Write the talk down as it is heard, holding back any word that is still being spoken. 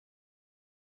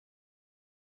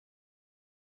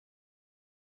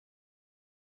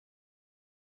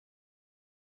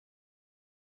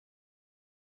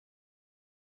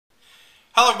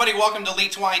Hello everybody, welcome to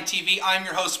Leaked Wine TV. I'm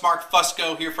your host Mark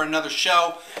Fusco here for another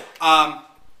show.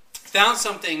 Found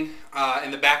something in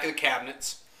the back of the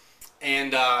cabinets,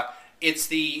 and it's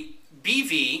the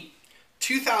BV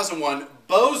 2001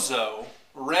 Beauzeaux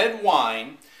Red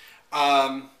Wine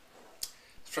from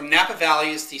Napa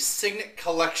Valley. It's the Signet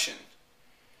Collection.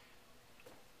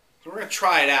 So we're going to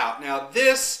try it out. Now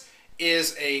this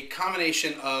is a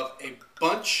combination of a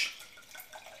bunch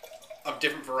of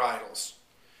different varietals.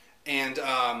 And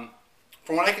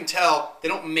from what I can tell, they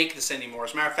don't make this anymore.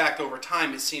 As a matter of fact, over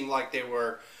time, it seemed like they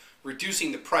were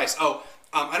reducing the price. I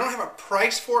don't have a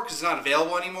price for it because it's not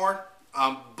available anymore.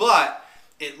 But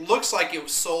it looks like it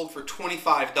was sold for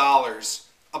 $25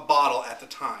 a bottle at the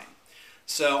time.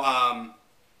 So, at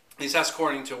least that's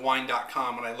according to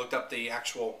wine.com when I looked up the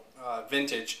actual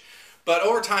vintage. But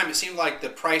over time, it seemed like the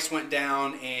price went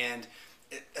down, and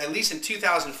at least in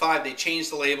 2005, they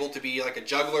changed the label to be like a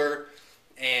juggler,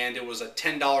 and it was a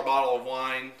 $10 bottle of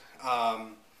wine,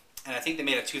 and I think they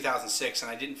made it 2006, and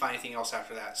I didn't find anything else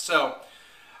after that. So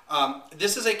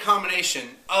this is a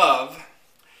combination of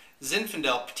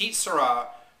Zinfandel, Petit Syrah,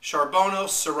 Charbonneau,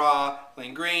 Syrah,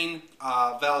 Langrenne,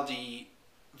 Valdiguié,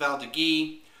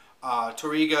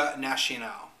 Touriga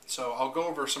Nacional. So I'll go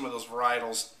over some of those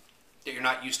varietals that you're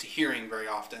not used to hearing very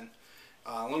often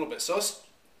a little bit. So let's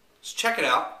check it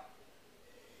out.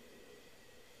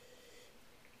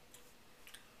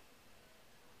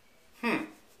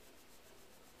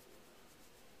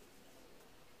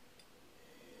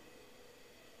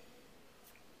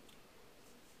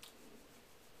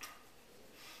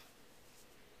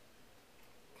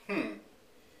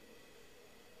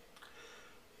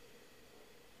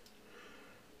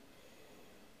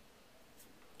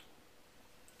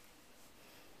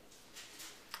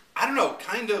 I don't know,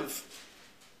 kind of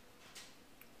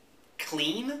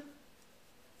clean.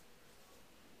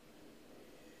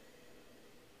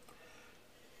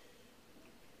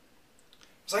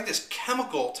 It's like this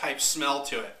chemical type smell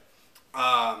to it.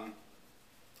 A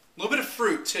little bit of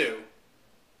fruit too.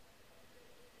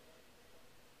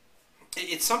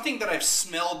 It's something that I've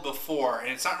smelled before,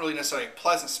 and it's not really necessarily a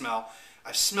pleasant smell.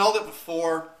 I've smelled it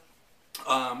before,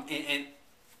 and man,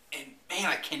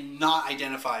 I cannot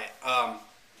identify it.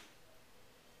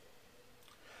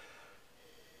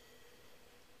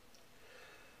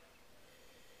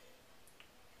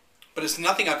 But it's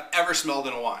nothing I've ever smelled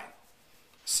in a wine.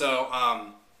 So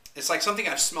it's like something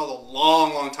I've smelled a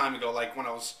long, long time ago, like when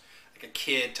I was like a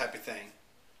kid type of thing.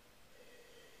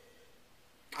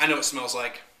 I know what it smells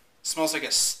like. It smells like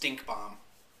a stink bomb.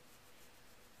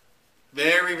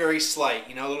 Very, very slight.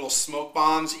 You know, little smoke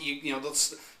bombs. You know,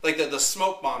 those, like the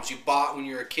smoke bombs you bought when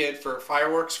you were a kid for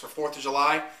fireworks for 4th of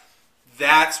July.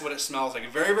 That's what it smells like. A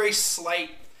very, very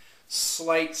slight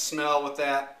smell with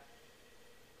that.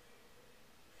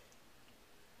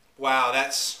 Wow,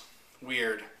 that's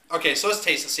weird. Okay, so let's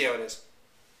taste and see how it is.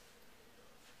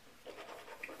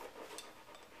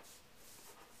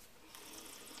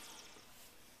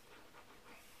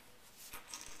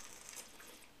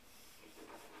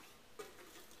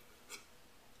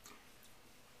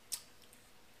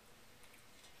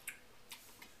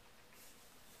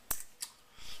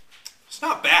 It's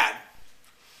not bad.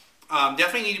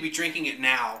 Definitely need to be drinking it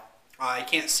now. I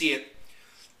can't see it.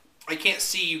 I can't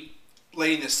see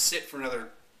letting this sit for another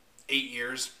 8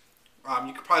 years.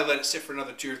 You could probably let it sit for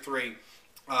another 2 or 3.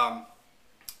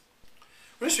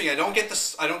 Interesting. I don't get the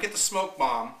smoke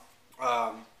bomb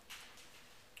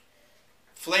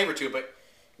flavor to it, but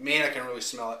man, I can really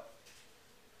smell it.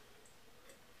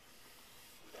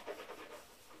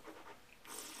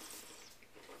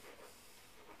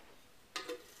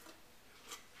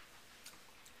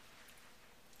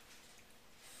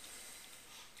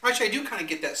 Actually, I do kind of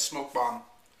get that smoke bomb.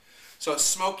 So it's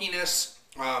smokiness,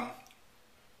 kind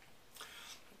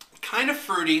of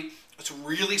fruity. It's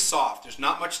really soft. There's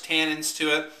not much tannins to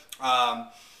it.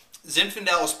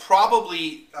 Zinfandel is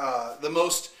probably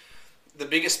the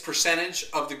biggest percentage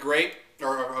of the grape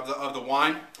or of the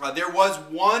wine. There was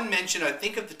one mention, I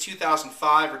think, of the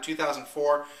 2005 or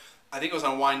 2004. I think it was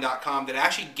on wine.com that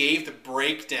actually gave the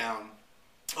breakdown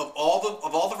of all the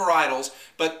varietals,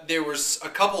 but there was a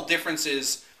couple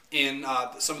differences in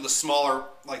some of the smaller,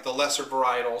 like the lesser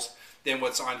varietals than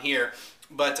what's on here.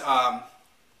 But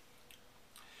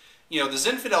you know, the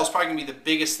Zinfandel is probably going to be the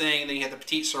biggest thing. And then you have the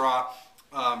Petit Syrah,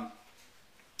 and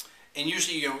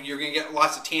usually you're going to get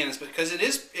lots of tannins, but because it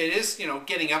is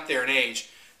getting up there in age,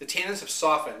 the tannins have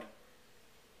softened.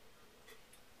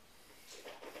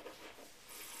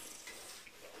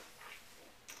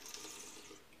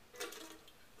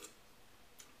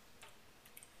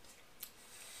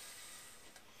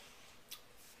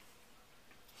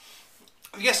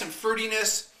 You get some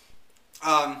fruitiness.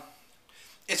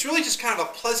 It's really just kind of a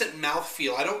pleasant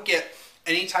mouthfeel. I don't get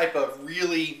any type of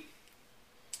really,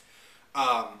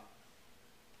 I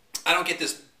don't get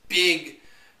this big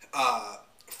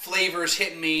flavors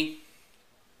hitting me.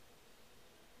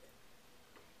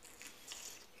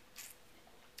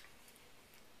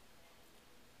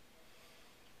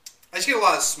 I just get a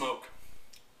lot of smoke.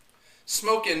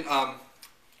 Smoke and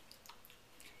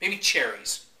maybe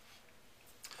cherries.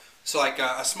 So like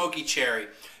a smoky cherry.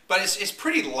 But it's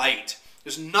pretty light.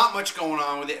 There's not much going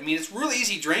on with it. I mean, it's really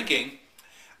easy drinking.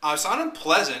 It's not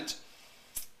unpleasant.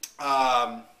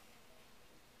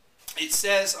 It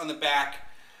says on the back,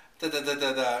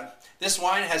 this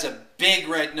wine has a big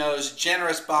red nose,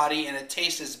 generous body, and a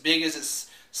taste as big as its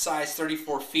size,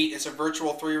 34 feet. It's a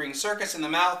virtual 3-ring circus in the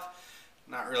mouth.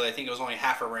 Not really. I think it was only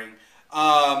half a ring.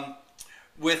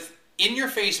 With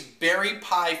in-your-face berry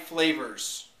pie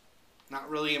flavors. Not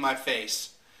really in my face.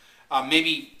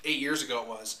 Maybe 8 years ago it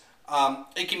was.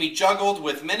 It can be juggled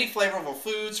with many flavorful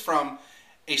foods, from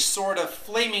a sort of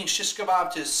flaming shish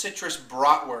kebab to citrus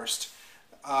bratwurst.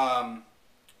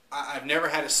 I've never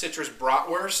had a citrus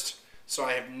bratwurst, so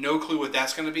I have no clue what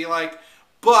that's going to be like.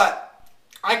 But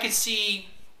I could see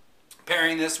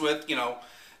pairing this with, you know,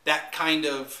 that kind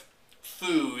of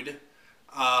food,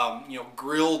 you know,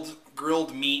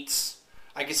 grilled meats.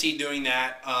 I could see doing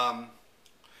that.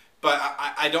 But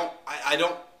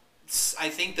I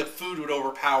think the food would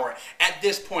overpower it at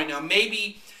this point. Now,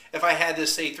 maybe if I had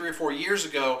this, say, 3 or 4 years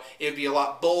ago, it would be a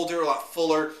lot bolder, a lot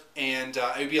fuller, and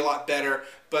it would be a lot better.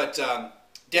 But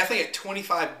definitely at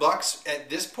 $25 at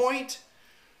this point,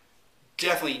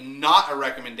 definitely not a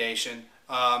recommendation.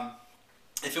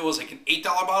 If it was like an $8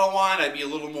 bottle of wine, I'd be a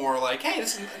little more like, hey,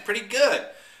 this is pretty good.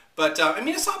 But, I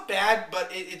mean, it's not bad,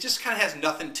 but it just kind of has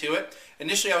nothing to it.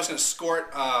 Initially, I was going to score it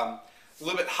a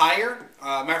little bit higher.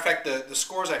 Matter of fact, the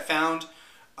scores I found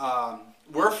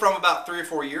were from about 3 or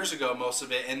 4 years ago, most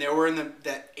of it, and they were in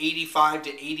that 85 to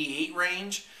 88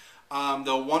 range.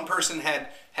 Though one person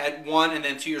had one, and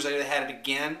then 2 years later they had it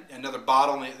again, another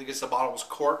bottle, and I guess the bottle was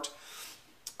corked.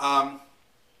 I'm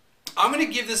going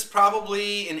to give this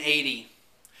probably an 80.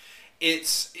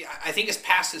 I think it's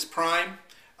past its prime.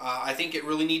 I think it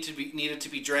really needed to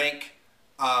be drank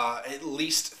at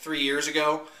least 3 years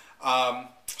ago.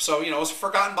 So, you know, it's a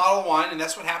forgotten bottle of wine, and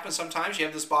that's what happens sometimes. You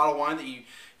have this bottle of wine that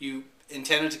you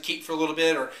intended to keep for a little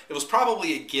bit, or it was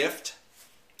probably a gift.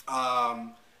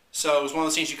 So it was one of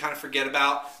those things you kind of forget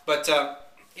about. But,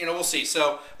 you know, we'll see.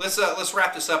 So let's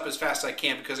wrap this up as fast as I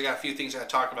can, because I got a few things I got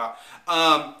to talk about.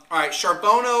 All right,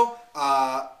 Charbonneau,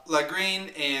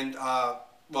 Lagrin, and,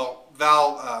 well,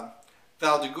 Val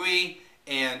d'Aiguille,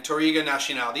 and Touriga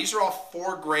Nacional. These are all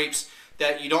 4 grapes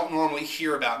that you don't normally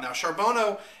hear about. Now,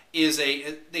 Charbonneau is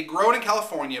they grow it in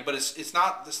California, but it's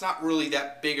not really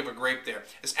that big of a grape there.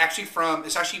 It's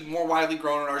actually more widely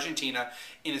grown in Argentina,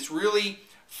 and it's really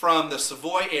from the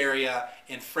Savoy area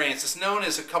in France. It's known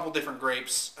as a couple different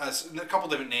grapes, a couple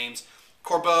different names: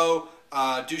 Corbeau,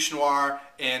 Douce Noir,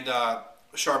 and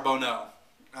Charbonneau.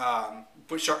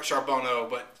 Charbonneau,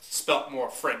 but spelt more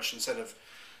French instead of,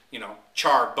 you know,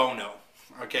 Charbonneau.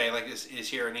 Okay, like this is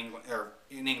here in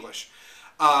English.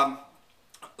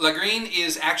 Lagrin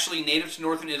is actually native to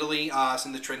northern Italy. It's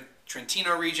in the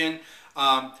Trentino region.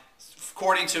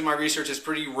 According to my research, it's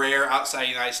pretty rare outside the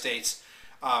United States.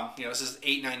 You know, this is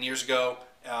 8-9 years ago.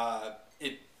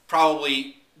 It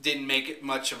probably didn't make it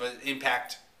much of an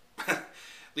impact, at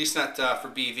least not for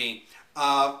BV.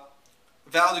 Val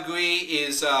d'Aiguille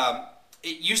is,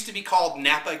 it used to be called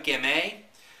Napa Gamay.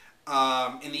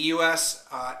 In the U.S.,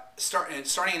 starting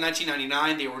in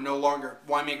 1999,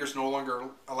 winemakers no longer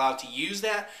allowed to use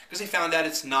that, because they found out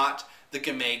it's not the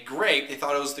Gamay grape. They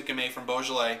thought it was the Gamay from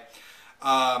Beaujolais.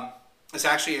 It's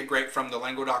actually a grape from the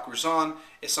Languedoc-Roussillon.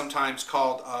 It's sometimes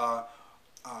called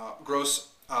Gros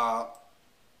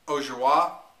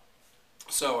Augeois.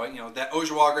 So you know, that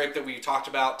Augeois grape that we talked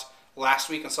about last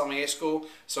week in sommelier school.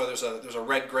 So there's a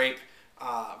red grape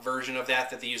version of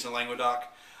that they use in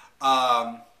Languedoc.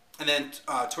 And then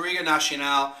Touriga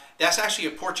Nacional, that's actually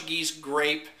a Portuguese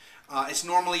grape. It's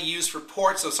normally used for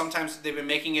port, so sometimes they've been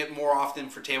making it more often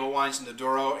for table wines in the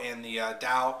Douro and the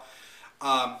Dow.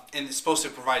 And it's supposed to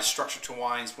provide structure to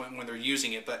wines when they're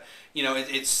using it. But, you know,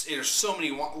 there's so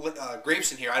many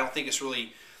grapes in here, I don't think it's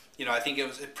really, you know, I think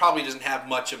it probably doesn't have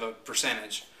much of a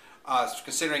percentage,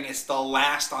 considering it's the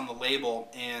last on the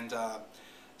label. And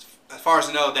as far as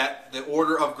I know, that the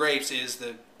order of grapes is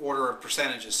the order of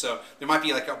percentages. So there might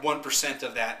be like a 1%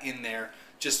 of that in there,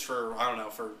 just for, I don't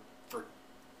know, for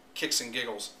kicks and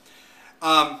giggles.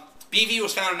 BV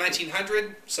was founded in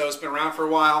 1900, so it's been around for a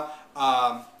while.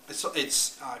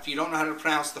 it's if you don't know how to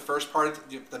pronounce the first part,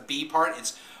 the B part,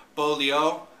 it's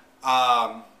Beaulieu.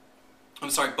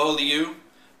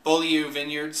 Beaulieu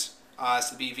Vineyards. It's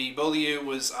the BV. Beaulieu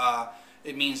was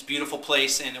it means beautiful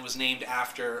place, and it was named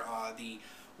after the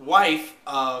wife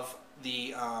of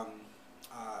the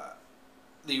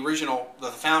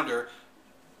founder,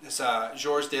 this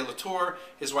Georges de la Tour,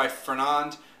 his wife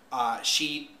Fernande.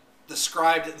 She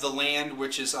described the land,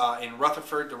 which is in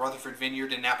Rutherford, the Rutherford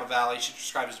Vineyard in Napa Valley. She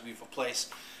described it as a beautiful place,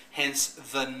 hence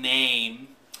the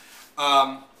name.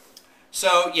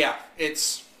 So yeah,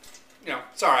 it's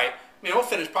it's all right. I mean, we'll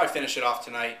probably finish it off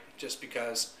tonight, just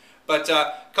because. But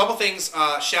a couple things,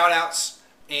 shout outs,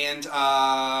 and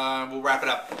we'll wrap it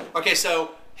up. Okay,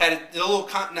 so had a little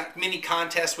mini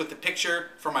contest with the picture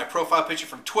for my profile picture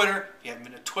from Twitter. If you haven't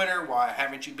been to Twitter, why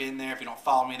haven't you been there if you don't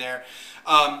follow me there?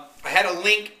 I had a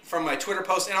link from my Twitter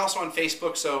post and also on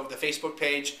Facebook, so the Facebook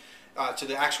page to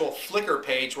the actual Flickr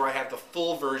page where I have the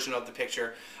full version of the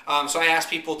picture. So I asked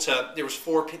people there was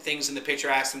 4 things in the picture.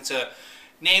 I asked them to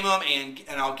name them,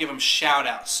 and I'll give them shout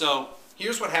outs. So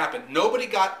here's what happened. Nobody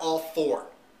got all 4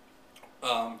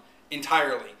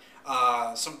 entirely.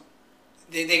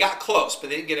 They got close, but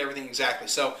they didn't get everything exactly.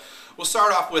 So we'll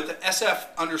start off with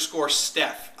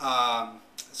SF_Steph,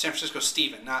 San Francisco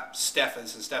Steven, not Steph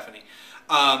as in Stephanie.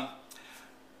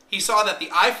 He saw that the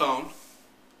iPhone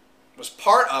was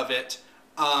part of it,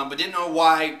 but didn't know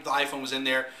why the iPhone was in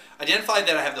there. Identified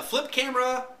that I have the flip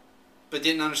camera, but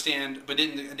didn't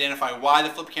identify why the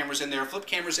flip camera's in there. Flip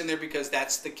camera's in there because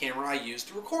that's the camera I use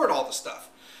to record all the stuff.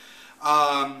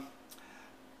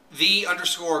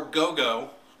 The_GoGo,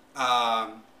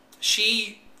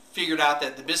 she figured out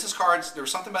that the business cards, there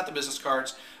was something about the business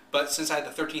cards, but since I had the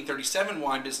 1337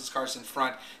 wine business cards in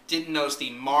front, didn't notice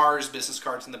the Mars business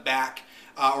cards in the back,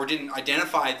 or didn't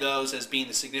identify those as being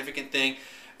the significant thing.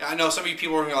 I know some of you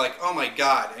people are like, oh my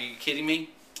God, are you kidding me?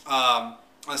 On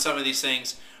some of these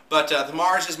things. But the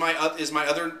Mars is my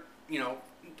other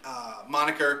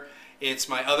moniker. It's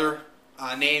my other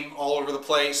name all over the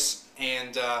place,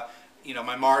 and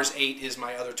my Mars 8 is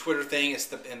my other Twitter thing.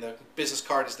 And the business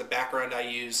card is the background I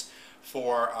use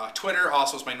for Twitter.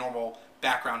 Also, is my normal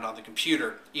background on the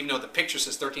computer. Even though the picture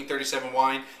says 1337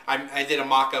 wine, I did a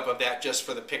mock-up of that just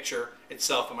for the picture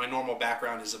itself, but my normal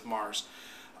background is of Mars.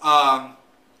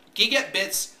 Geekette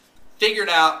Bits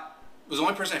was the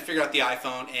only person that figured out the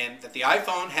iPhone, and that the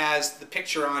iPhone has the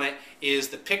picture on it is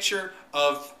the picture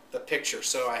of the picture.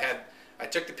 So I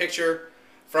took the picture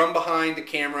from behind the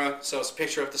camera, so it's a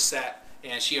picture of the set,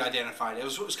 and she identified it.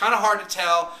 It was kind of hard to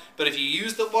tell, but if you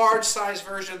use the large size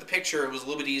version of the picture, it was a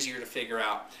little bit easier to figure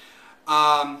out.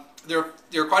 There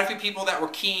are quite a few people that were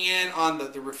keying in on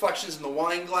the reflections in the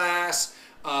wine glass.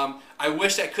 I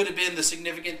wish that could have been the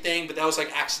significant thing, but that was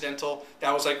like accidental.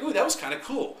 That was like, ooh, that was kind of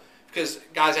cool. Because,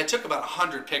 guys, I took about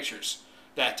 100 pictures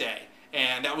that day,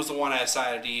 and that was the one I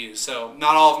decided to use. So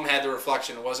not all of them had the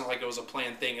reflection. It wasn't like it was a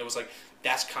planned thing. It was like,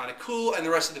 that's kind of cool, and the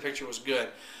rest of the picture was good.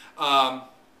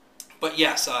 But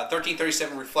yes,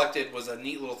 1337 reflected was a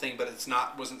neat little thing, but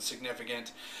wasn't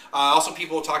significant. Also,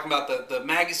 people were talking about the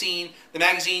magazine. The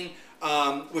magazine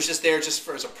was just there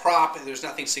as a prop. There's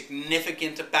nothing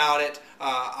significant about it.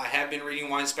 I have been reading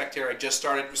Wine Spectator. I just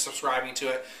started subscribing to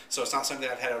it, so it's not something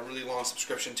that I've had a really long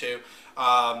subscription to.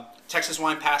 Texas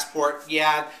Wine Passport,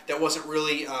 yeah, that wasn't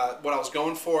really what I was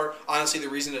going for. Honestly, the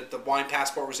reason that the Wine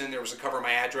Passport was in there was to cover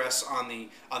my address on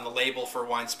the label for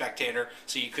Wine Spectator,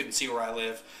 so you couldn't see where I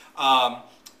live.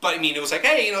 But I mean, it was like,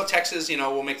 hey, Texas,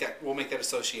 we'll make that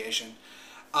association.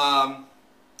 And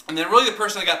then really the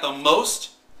person that got the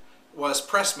most was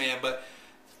Pressman, but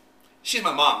she's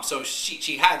my mom, so she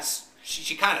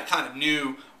kind of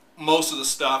knew most of the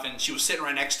stuff, and she was sitting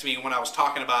right next to me when I was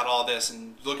talking about all this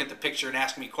and looking at the picture and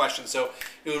asking me questions. So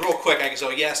it was real quick. I could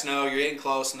say, yes, no, you're getting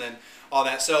close, and then all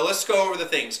that. So let's go over the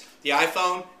things. The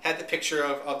iPhone had the picture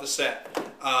of the set.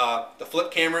 The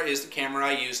flip camera is the camera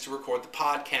I use to record the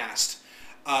podcast.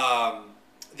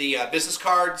 The business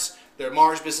cards, they're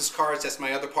Mars business cards. That's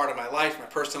my other part of my life, my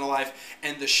personal life.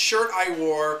 And the shirt I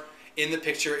wore in the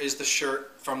picture is the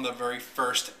shirt from the very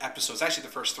first episode. It's actually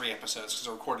the first 3 episodes because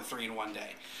I recorded 3 in one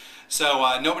day.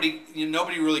 So nobody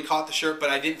really caught the shirt, but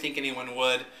I didn't think anyone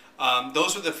would.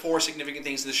 Those were the 4 significant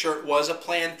things. The shirt was a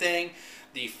planned thing.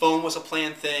 The phone was a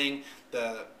planned thing.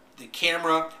 The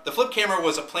flip camera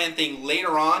was a planned thing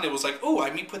later on. It was like, oh,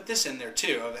 let me put this in there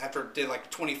too. After I did like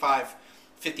 25,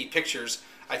 50 pictures,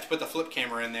 I put the flip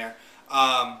camera in there.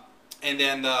 And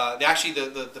then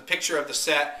the picture of the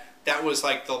set, that was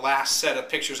like the last set of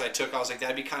pictures I took. I was like,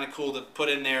 that'd be kind of cool to put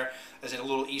in there as a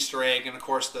little Easter egg, and of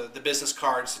course the business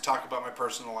cards to talk about my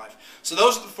personal life. So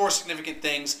those are the 4 significant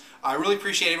things. I really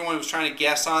appreciate everyone who was trying to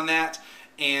guess on that,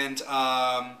 and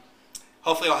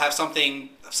hopefully I'll have something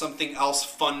else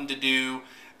fun to do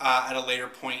at a later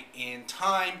point in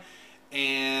time.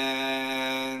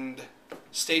 And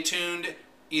stay tuned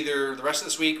either the rest of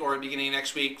this week or beginning of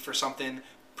next week for something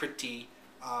pretty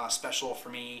special for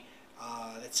me.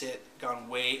 That's it. Gone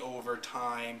way over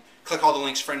time. Click all the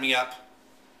links, friend me up.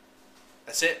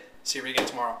 That's it. See you again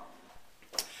tomorrow.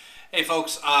 Hey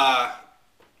folks,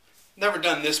 never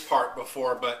done this part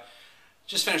before, but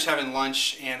just finished having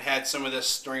lunch and had some of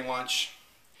this during lunch.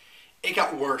 It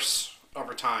got worse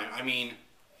over time. I mean,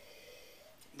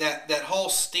 that whole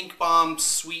stink bomb,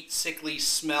 sweet, sickly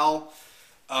smell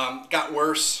got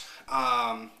worse.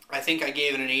 I think I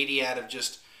gave it an 80 out of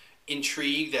just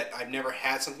intrigue that I've never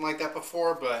had something like that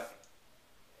before, but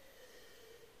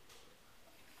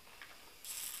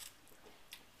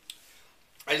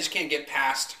I just can't get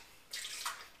past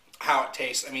how it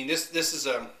tastes. I mean, this is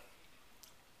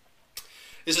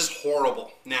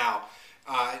horrible now.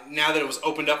 Now that it was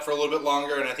opened up for a little bit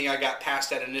longer, and I think I got past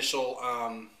that initial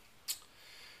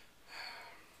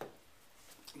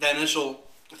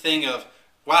thing of,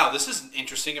 wow, this is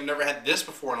interesting. I've never had this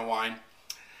before in a wine.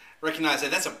 Recognize that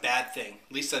that's a bad thing,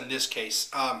 at least in this case.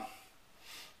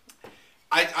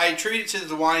 I attribute it to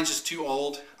the wine's just too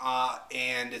old,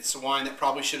 and it's a wine that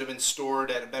probably should have been stored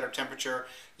at a better temperature.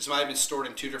 This might have been stored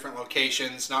in 2 different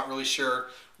locations. Not really sure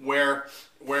where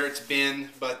it's been,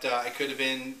 but it could have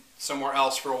been somewhere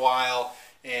else for a while,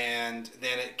 and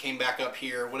then it came back up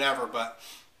here, whatever. But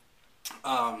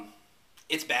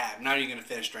it's bad. I'm not even going to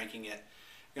finish drinking it.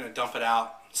 I'm going to dump it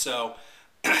out. So,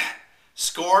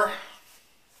 score,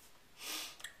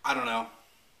 I don't know,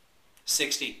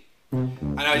 60. I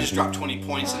know I just dropped 20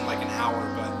 points in like an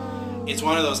hour, but it's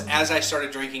one of those, as I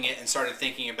started drinking it and started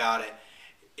thinking about it,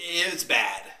 it's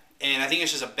bad. And I think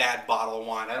it's just a bad bottle of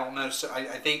wine. I don't know. So I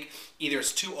think either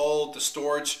it's too old, the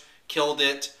storage killed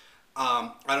it.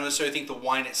 I don't necessarily think the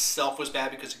wine itself was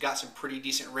bad because it got some pretty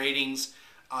decent ratings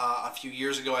a few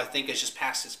years ago. I think it's just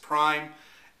past its prime.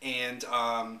 And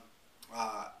I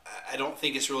don't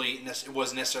think it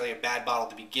was necessarily a bad bottle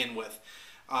to begin with.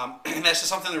 And that's just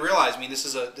something to realize. I mean, this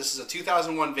is a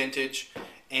 2001 vintage,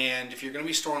 and if you're going to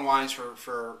be storing wines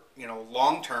for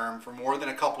long term, for more than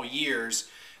a couple years,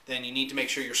 then you need to make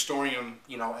sure you're storing them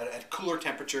at cooler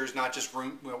temperatures, not just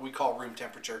what we call room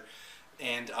temperature.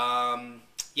 And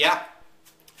yeah,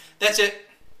 that's it.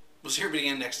 We'll see you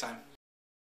again next time.